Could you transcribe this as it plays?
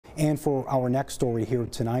And for our next story here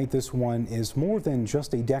tonight, this one is more than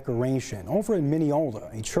just a decoration. Over in Mineola,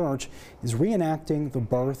 a church is reenacting the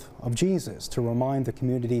birth of Jesus to remind the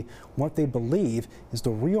community what they believe is the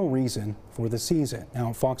real reason for the season.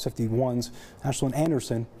 Now, Fox 51's Ashlyn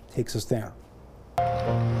Anderson takes us there.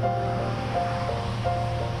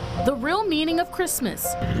 The real meaning of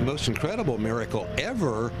Christmas. The most incredible miracle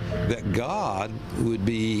ever, that God would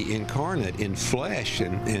be incarnate in flesh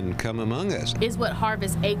and come among us, is what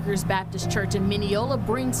Harvest Acres Baptist Church in Mineola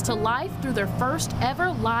brings to life through their first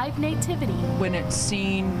ever live nativity. When it's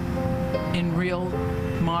seen in real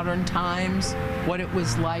modern times, what it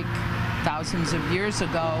was like thousands of years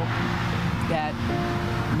ago, that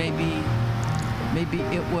maybe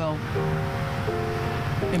it will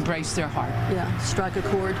embrace their heart. Yeah, strike a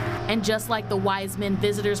chord. And just like the wise men,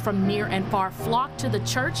 visitors from near and far flock to the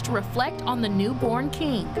church to reflect on the newborn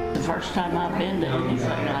king. The first time I've been to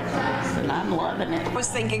anything like this, and I'm loving it. I was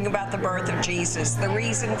thinking about the birth of Jesus, the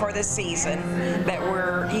reason for the season, that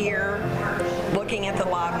we're here looking at the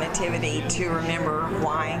live nativity to remember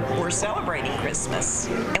why we're celebrating Christmas.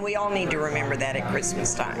 And we all need to remember that at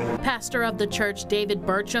Christmas time. Pastor of the church, David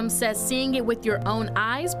Bertram, says seeing it with your own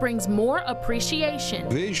eyes brings more appreciation.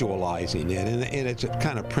 Visualizing it, and it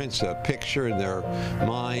kind of prints a picture in their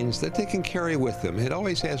minds that they can carry with them. It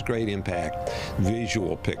always has great impact,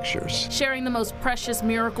 visual pictures. Sharing the most precious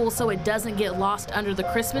miracle so it doesn't get lost under the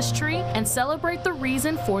Christmas tree and celebrate the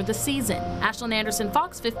reason for the season. Ashlyn Anderson,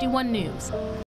 Fox 51 News.